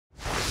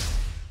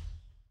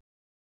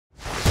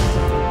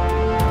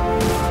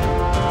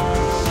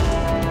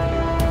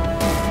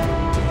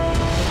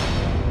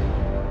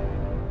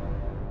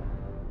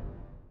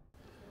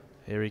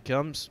Here he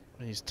comes.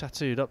 He's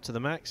tattooed up to the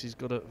max. He's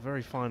got a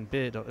very fine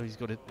beard. He's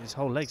got his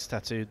whole legs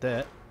tattooed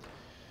there.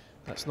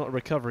 That's not a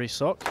recovery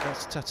sock.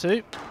 That's a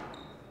tattoo.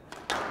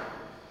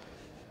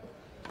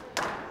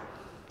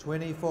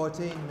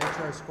 2014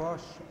 Metro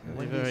Squash.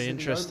 Very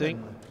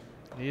interesting.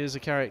 He is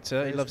a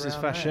character. He loves his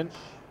fashion. Match.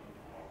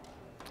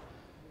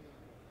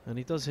 And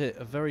he does hit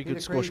a very good Peter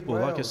squash Creed, ball.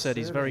 Like I Wales, said,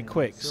 he's very serving.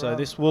 quick. So Saurav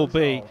this will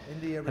be Ghosal,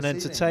 India an receiving.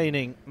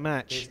 entertaining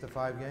match. Best of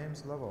 5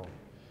 games, level.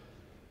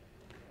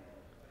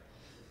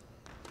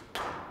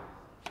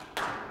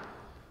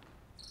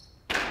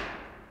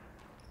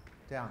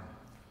 Down.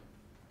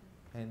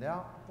 Hand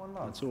out, 1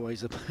 love. That's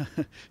always a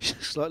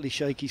slightly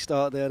shaky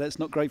start there. That's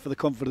not great for the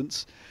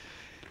confidence.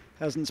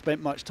 Hasn't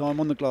spent much time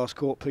on the glass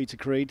court, Peter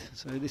Creed.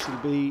 So this will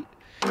be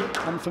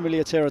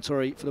unfamiliar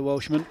territory for the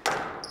Welshman.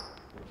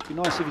 It'd be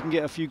nice if he can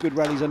get a few good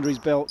rallies under his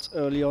belt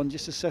early on,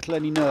 just to settle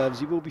any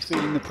nerves. He will be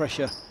feeling the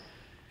pressure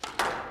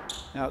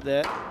out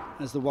there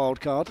as the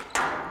wild card.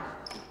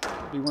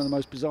 Be one of the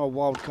most bizarre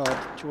wild card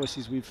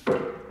choices we've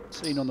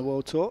seen on the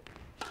World Tour.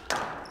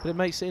 But it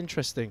makes it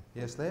interesting.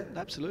 Yes, there.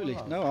 Absolutely.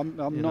 No, I'm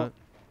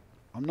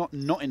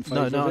not in favour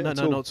No, of no, it no, at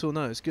no, all. not at all.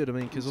 No, it's good. I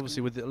mean, because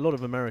obviously with a lot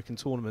of American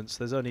tournaments,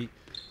 there's only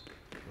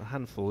a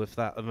handful, if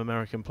that, of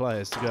American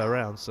players to go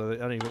around. So they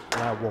only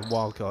allow 1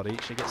 wild card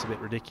each. It gets a bit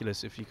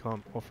ridiculous if you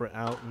can't offer it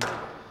out. And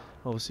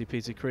obviously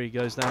Peter Creed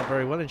goes down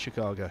very well in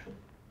Chicago.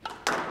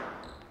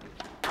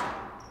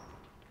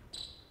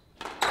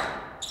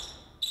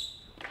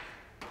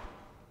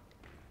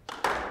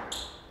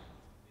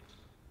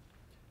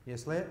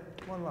 Yes, let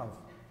 1 love.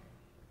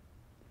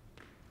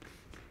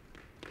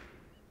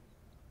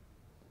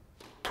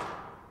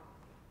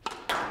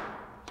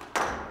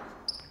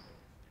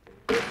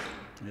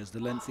 There's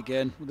the length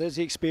again. Well, there's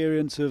the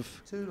experience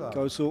of 2 love.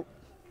 Ghosal.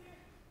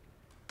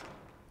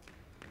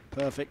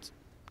 Perfect.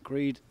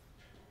 Creed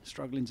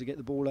struggling to get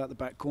the ball out the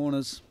back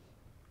corners.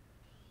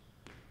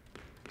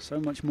 So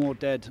much more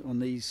dead on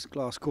these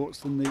glass courts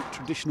than the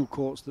traditional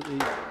courts that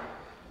the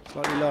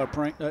slightly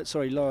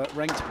lower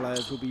ranked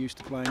players will be used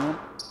to playing on.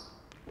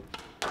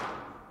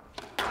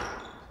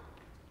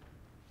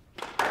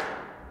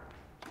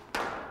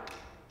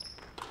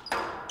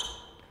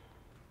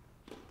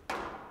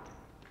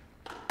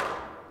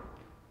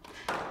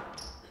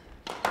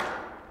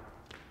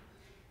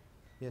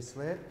 Yes,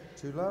 let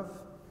 2 love.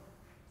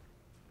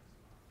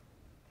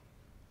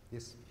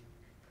 Yes.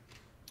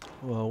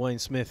 Well, Wayne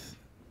Smith.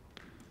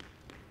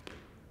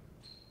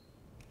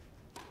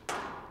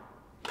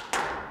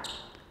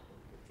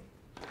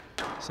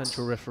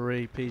 Central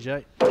referee,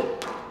 PJ. Yeah,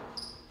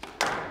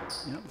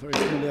 very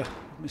familiar,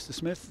 Mr.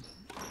 Smith.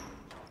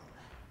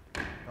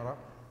 Got up.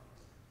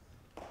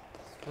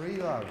 3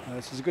 love.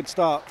 This is a good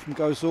start from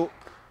Ghosal.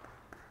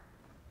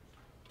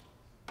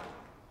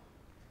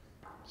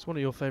 It's one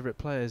of your favourite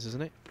players,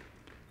 isn't it?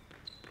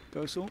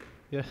 Ghosal?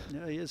 Yeah.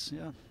 Yeah, he is,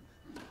 yeah.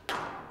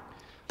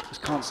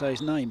 Just can't say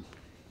his name.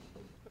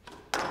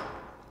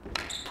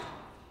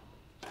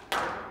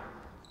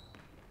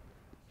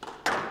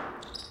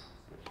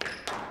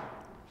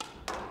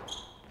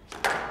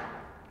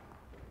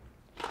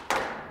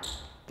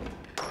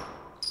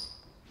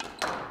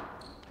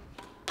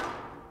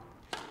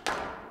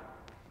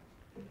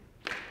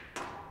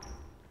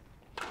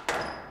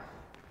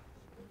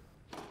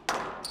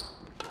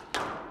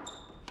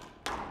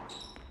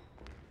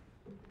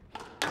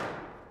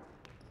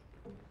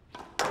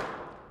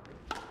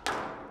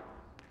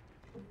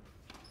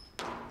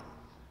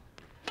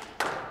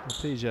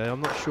 PJ, I'm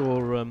not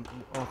sure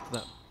after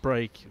that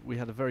break, we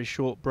had a very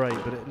short break,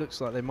 but it looks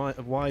like they might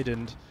have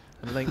widened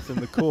and lengthened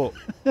the court.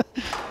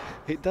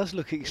 It does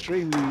look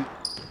extremely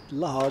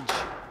large,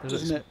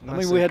 doesn't it? Massive. I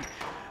mean, we had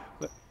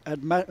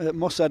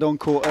Mossad on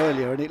court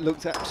earlier, and it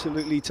looked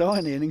absolutely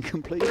tiny, and in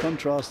complete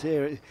contrast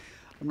here,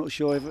 I'm not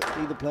sure if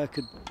either player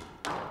could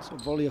sort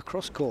of volley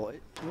across court.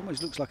 It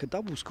almost looks like a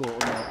doubles court on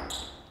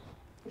that.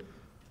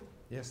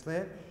 Yes,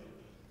 let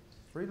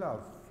 3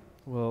 love.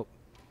 Well,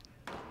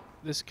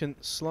 this can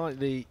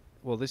slightly,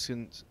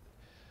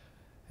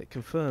 it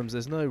confirms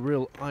there's no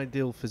real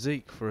ideal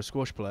physique for a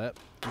squash player.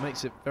 It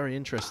makes it very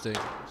interesting.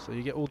 So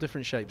you get all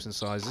different shapes and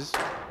sizes.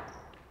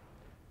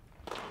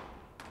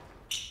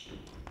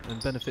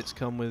 And benefits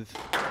come with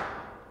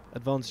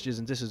advantages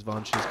and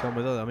disadvantages come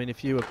with other. I mean,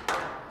 if you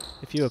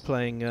were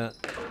playing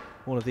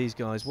one of these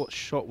guys, what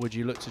shot would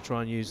you look to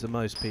try and use the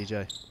most,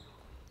 PJ?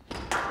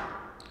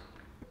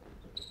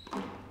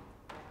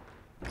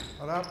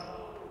 Hold up.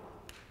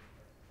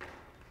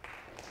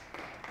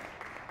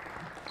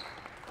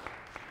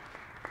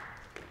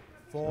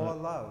 4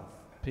 love.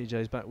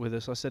 PJ's back with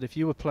us. I said if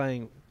you were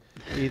playing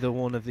either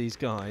one of these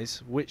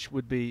guys, which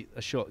would be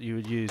a shot you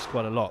would use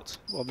quite a lot?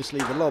 Well, obviously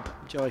the lob,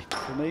 Joey,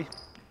 for me,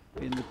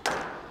 being the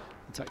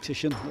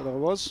tactician that I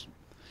was.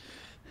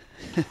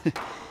 I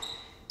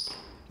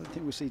don't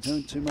think we'll see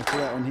too much of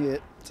that on here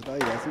today.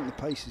 I think the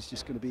pace is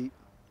just going to be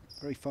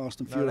very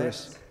fast and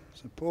furious.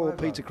 So poor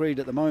Peter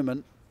Creed at the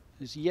moment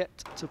is yet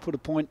to put a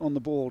point on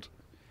the board.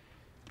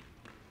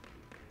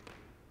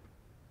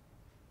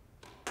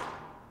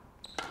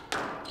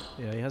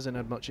 Yeah, he hasn't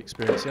had much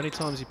experience. The only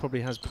times he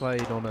probably has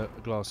played on a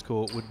glass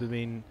court would have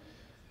been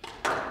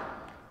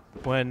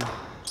when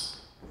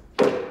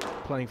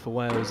playing for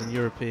Wales in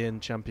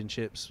European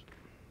Championships.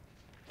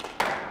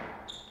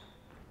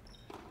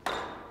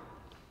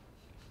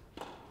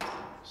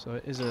 So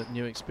it is a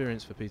new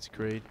experience for Peter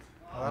Creed,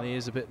 and he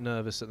is a bit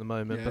nervous at the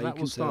moment, Yeah, but that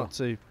you will can start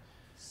to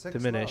 6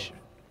 diminish. love.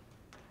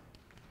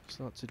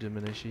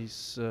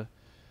 He's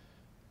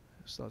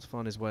start to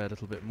find his way a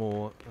little bit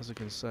more. As I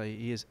can say,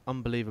 he is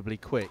unbelievably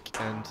quick,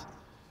 and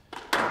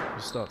we'll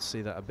start to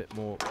see that a bit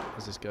more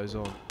as this goes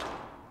on.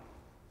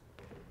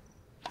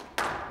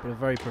 But a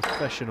very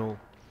professional,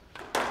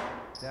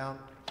 Down.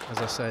 as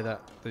I say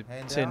that, the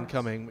Hand tin down.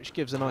 coming, which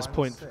gives a nice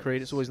point for 1-6.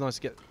 Creed. It's always nice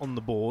to get on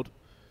the board.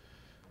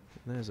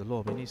 And there's a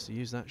lob, he needs to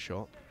use that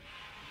shot.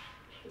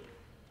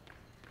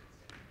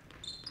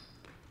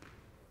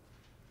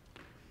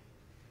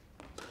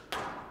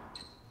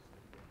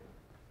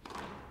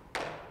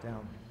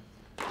 Down.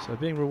 So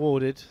being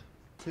rewarded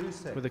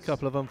 2-6. with a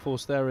couple of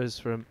unforced errors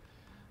from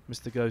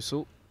Mr.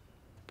 Ghosal.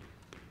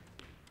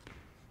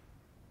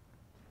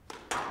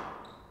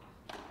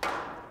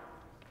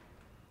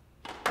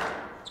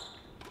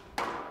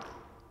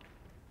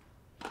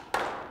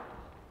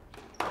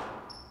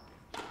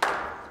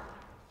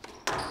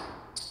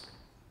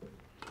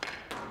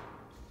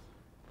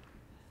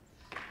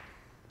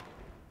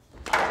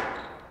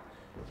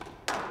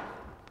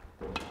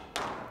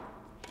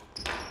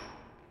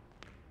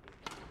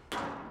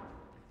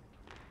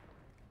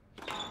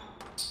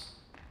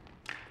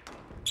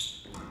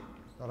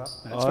 Not up.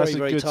 That's That's very, a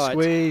very good tight.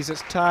 squeeze.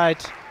 It's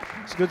tight.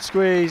 It's a good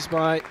squeeze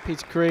by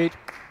Peter Creed.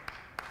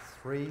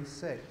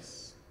 3-6.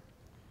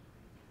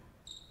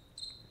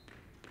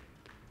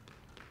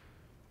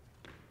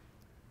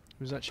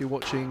 He was actually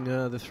watching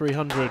the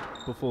 300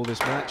 before this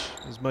match.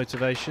 His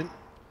motivation.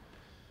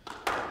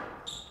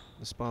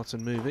 The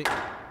Spartan movie.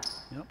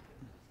 Yep.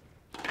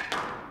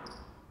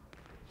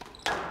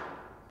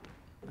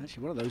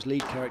 Actually, one of those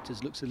lead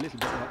characters looks a little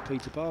bit like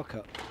Peter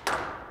Barker.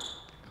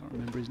 Can't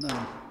remember his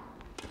name.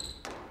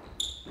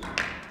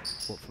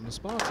 What, from the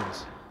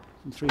Spartans?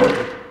 From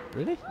 300.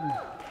 Really?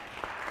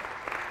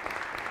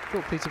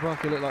 Thought Peter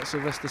Barker looked like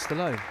Sylvester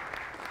Stallone.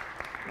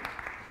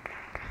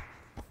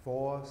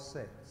 4-6.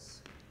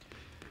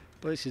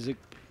 Well, this is a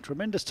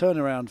tremendous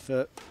turnaround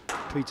for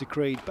Peter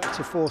Creed. Back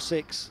to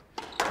 4-6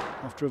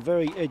 after a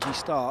very edgy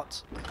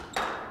start.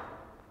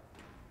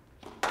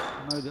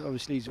 I know that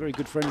obviously he's a very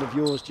good friend of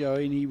yours,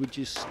 Joey, and he would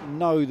just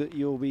know that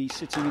you'll be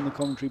sitting in the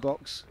commentary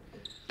box,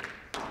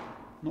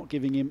 not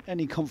giving him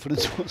any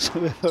confidence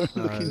whatsoever.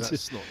 No, Looking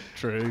that's to not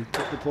true.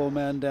 put the poor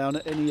man down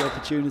at any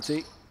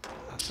opportunity.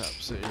 That's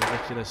absolutely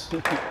ridiculous.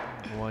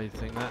 Why you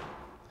think that?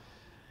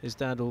 His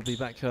dad will be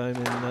back home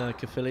in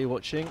Caerphilly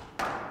watching.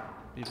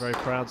 Be very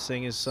proud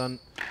seeing his son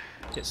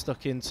get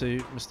stuck into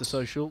Mr.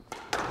 Social.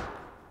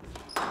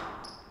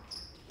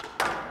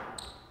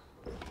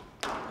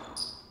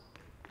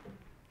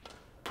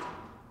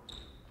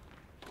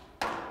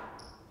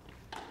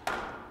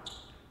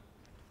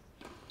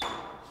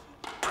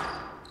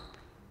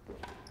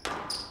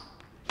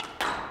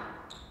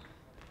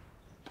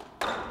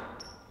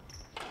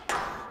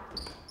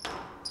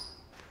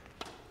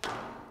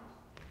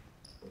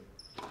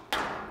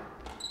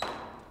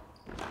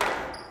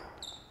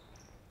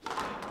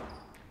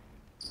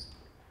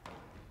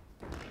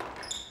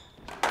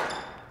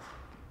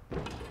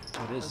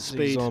 There's the That's an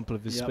speed. example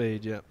of his Yep.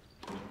 speed, yeah.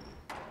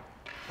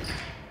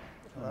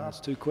 Oh, that's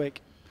too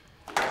quick.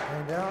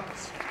 Hand out.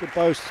 Good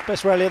boast.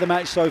 Best rally of the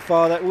match so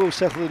far. That will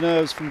settle the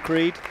nerves from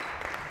Creed.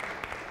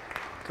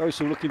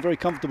 Ghosal looking very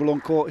comfortable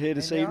on court here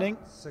this Hand evening.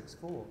 out.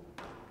 6-4.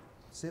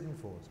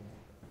 7-4.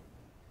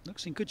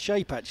 Looks in good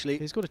shape, actually.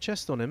 He's got a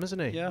chest on him,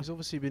 hasn't he? Yeah. He's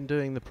obviously been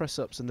doing the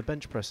press-ups and the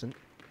bench pressing.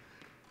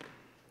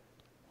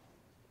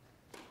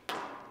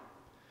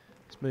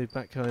 He's moved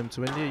back home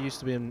to India. Used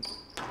to be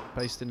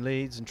based in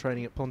Leeds and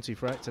training at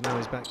Pontefract, and now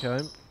he's back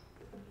home.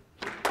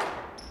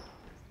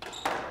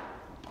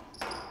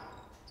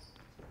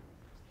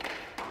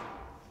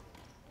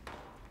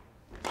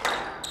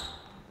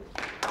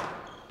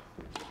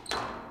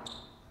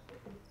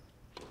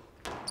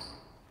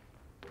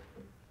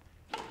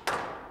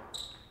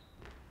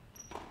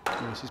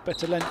 This is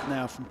better length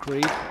now from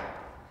Creed.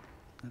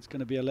 That's going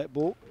to be a let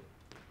ball.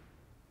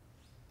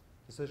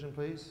 Decision,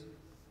 please.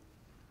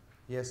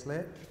 Yes,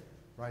 let.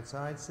 Right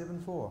side,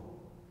 7-4.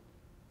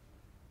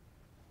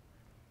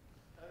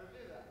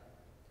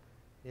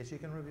 Yes, you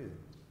can review.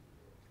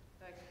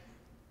 Thanks.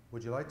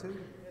 Would you like to? Yes,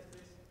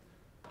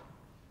 please.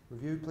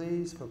 Review,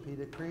 please, for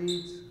Peter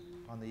Creed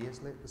on the yes,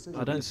 let decision.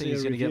 I don't We'll think see he's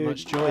a going to get review.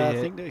 much joy I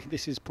here. think that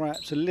this is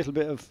perhaps a little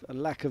bit of a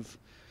lack of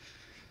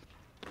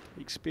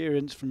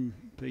experience from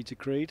Peter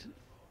Creed.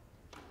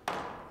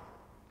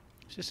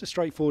 It's just a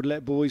straightforward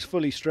let ball. He's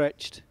fully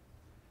stretched.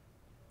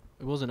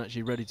 He wasn't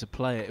actually ready to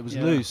play it. It was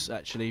Yeah. loose,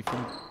 actually,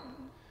 from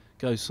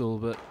Ghosal,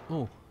 but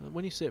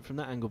when you see it from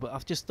that angle, but I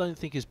just don't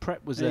think his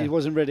prep was there. He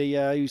wasn't ready.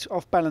 Yeah, he was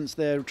off balance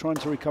there, trying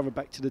to recover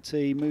back to the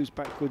tee. Moves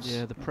backwards. Yeah,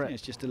 the I think prep.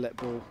 it's just a let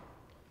ball.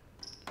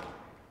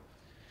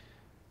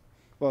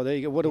 Well, there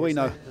you go. What do we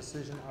know?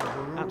 Decision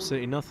overruled.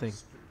 Absolutely nothing.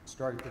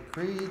 Strike to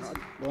Creed.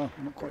 Well,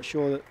 I'm not quite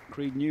sure that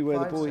Creed knew where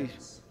the boy...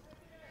 5-6.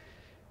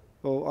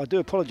 Well, I do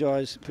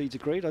apologise, Peter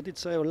Creed. I did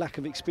say a lack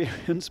of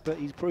experience, but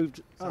he's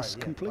proved us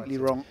completely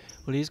 5-6. wrong.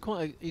 Well, he's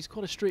quite a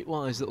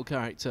streetwise little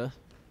character.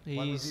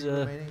 He's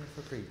remaining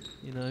for Creed.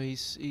 you know,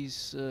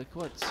 he's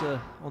quite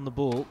on the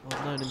ball.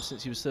 I've known him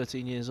since he was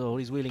 13 years old.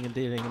 He's wheeling and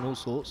dealing in all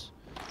sorts.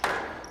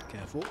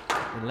 Careful.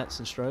 In lets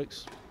and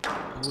strokes.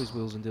 Always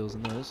wheels and deals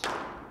in those.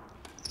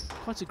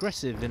 Quite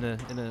aggressive in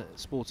a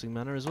sporting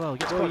manner as well.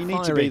 Gets Well, quite you need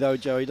to fiery. be though,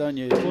 Joey, don't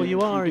you? Well, you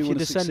are do if you're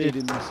wanna succeed descended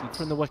in this.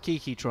 from the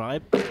Waikiki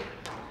tribe.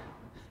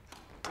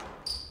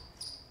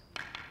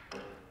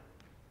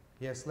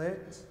 Yes,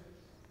 let.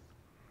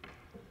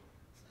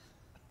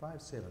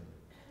 5-7.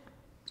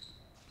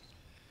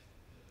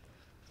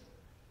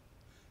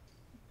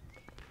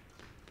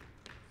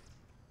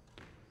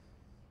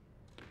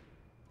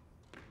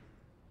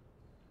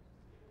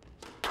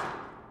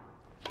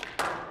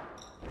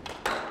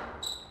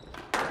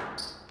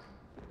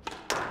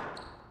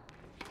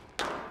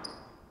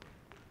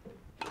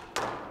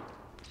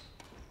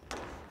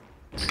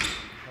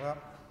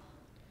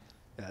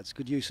 Yeah, it's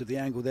good use of the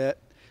angle there. A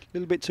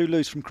little bit too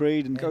loose from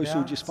Creed, and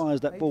Ghosal just fires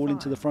that ball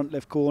into the front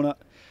left corner.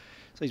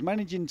 So he's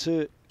managing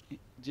to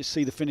just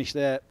see the finish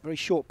there. Very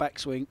short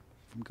backswing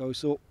from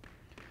Ghosal.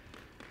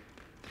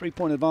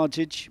 3-point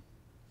advantage.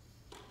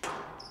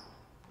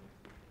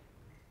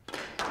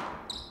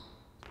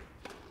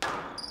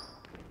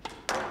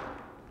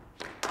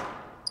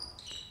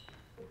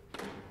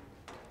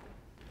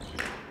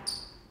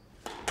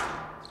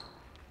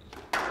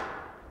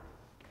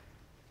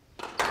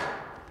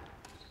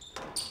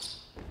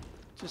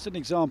 Just an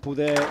example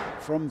there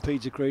from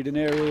Peter Creed, an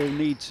area he'll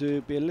need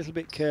to be a little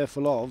bit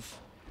careful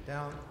of.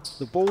 Down.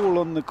 The ball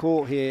on the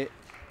court here,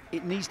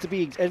 it needs to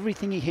be,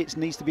 everything he hits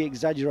needs to be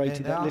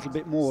exaggerated that little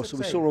bit more. So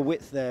we saw a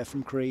width there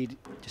from Creed,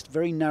 just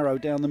very narrow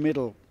down the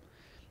middle.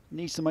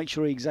 Needs to make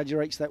sure he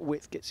exaggerates that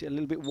width, gets it a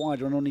little bit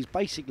wider, and on his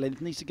basic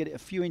length needs to get it a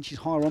few inches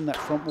higher on that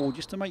front wall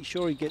just to make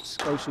sure he gets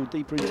Ghosal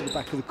deeper into the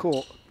back of the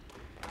court.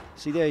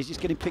 See there, he's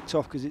just getting picked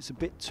off because it's a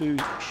bit too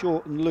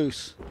short and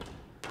loose.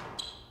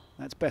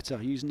 That's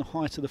better, using the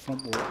height of the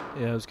front wall.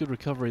 Yeah, it was good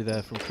recovery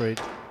there from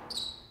Creed.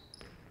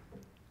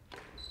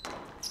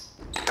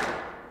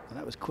 And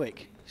that was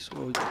quick. You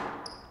saw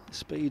the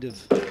speed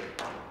of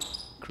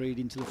Creed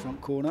into the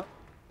front corner.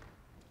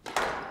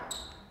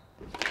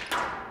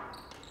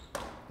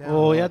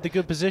 Oh, he had the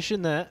good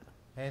position there.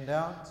 Hand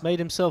out. Made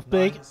himself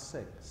big.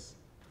 9-6.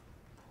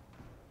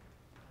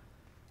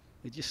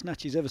 He just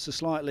snatches ever so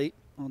slightly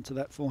onto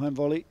that forehand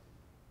volley.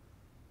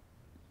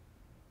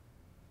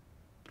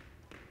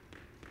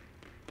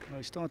 Well,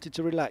 he started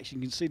to relax.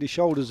 You can see the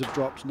shoulders have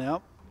dropped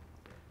now.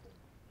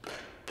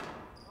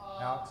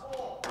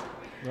 Out.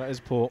 That is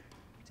poor.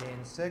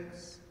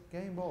 10-6.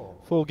 Game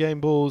ball. 4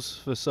 game balls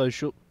for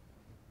Social.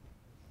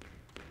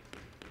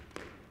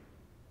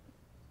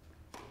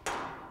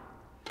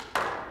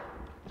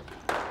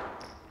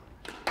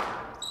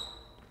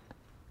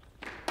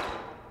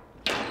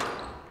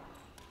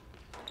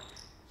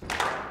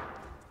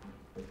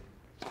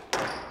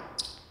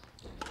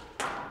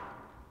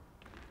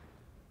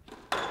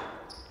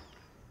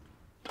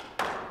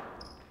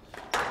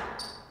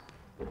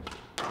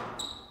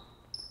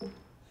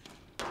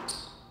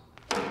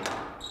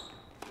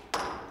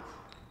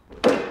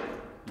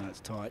 That's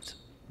tight.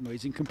 Well,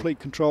 he's in complete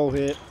control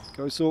here.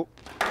 Ghosal.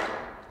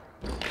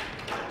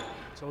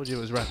 Told you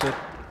it was rapid.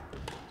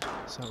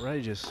 It's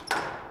outrageous.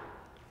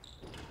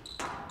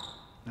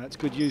 That's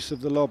good use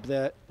of the lob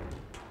there.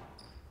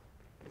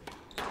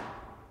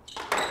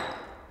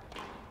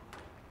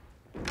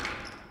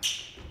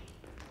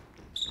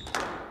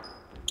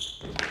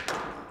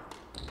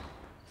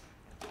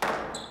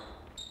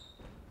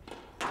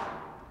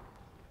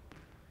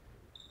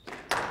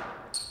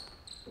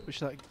 Wish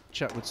that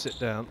chap would sit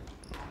down.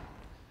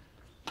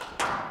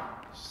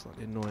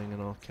 Slightly annoying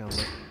in our camera.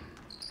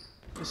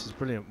 This is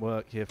brilliant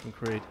work here from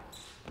Creed.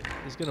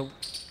 He's going to...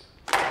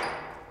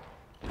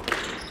 Well,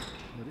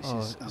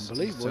 this is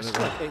unbelievable. It's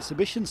like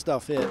exhibition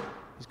stuff here.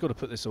 He's got to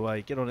put this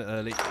away. Get on it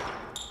early.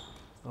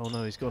 Oh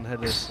no, he's gone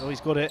headless. Oh,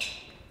 he's got it.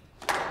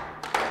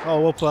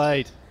 Oh, well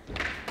played.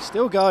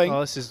 Still going.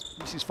 Oh, this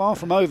is far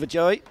from over,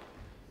 Joey.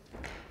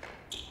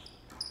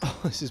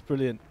 Oh, this is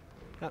brilliant.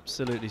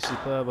 Absolutely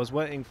superb. I was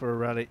waiting for a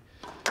rally.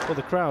 Well,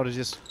 the crowd is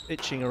just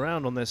itching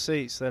around on their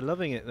seats. They're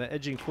loving it. They're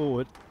edging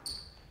forward.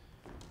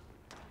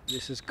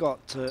 This has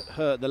got to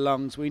hurt the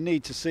lungs. We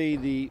need to see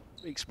the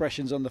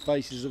expressions on the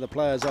faces of the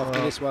players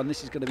after this one.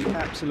 This is going to be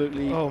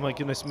absolutely... Oh my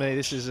goodness me,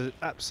 this is an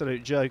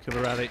absolute joke of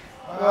a rally.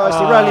 Well, it's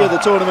the rally of the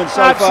tournament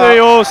so absolutely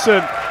far.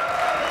 Awesome.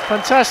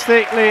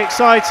 Fantastically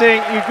exciting.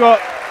 You've got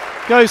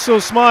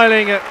Ghosal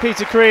smiling at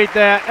Peter Creed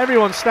there.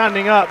 Everyone's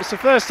standing up. It's the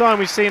first time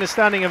we've seen a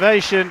standing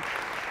ovation.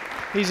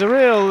 He's a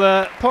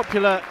real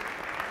popular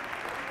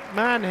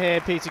man here,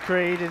 Peter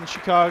Creed, in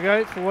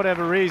Chicago for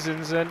whatever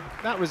reasons, and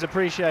that was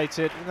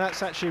appreciated, and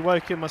that's actually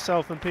woken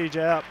myself and PJ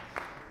up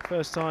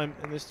first time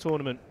in this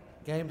tournament.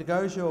 Game to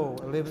Ghosal,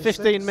 11-6.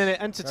 15-minute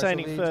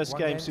entertaining Ghosal leads first 1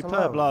 game, game to superb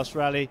love. last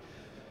rally.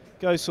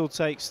 Ghosal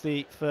takes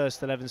the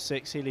first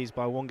 11-6. He leads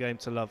by 1 game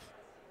to love.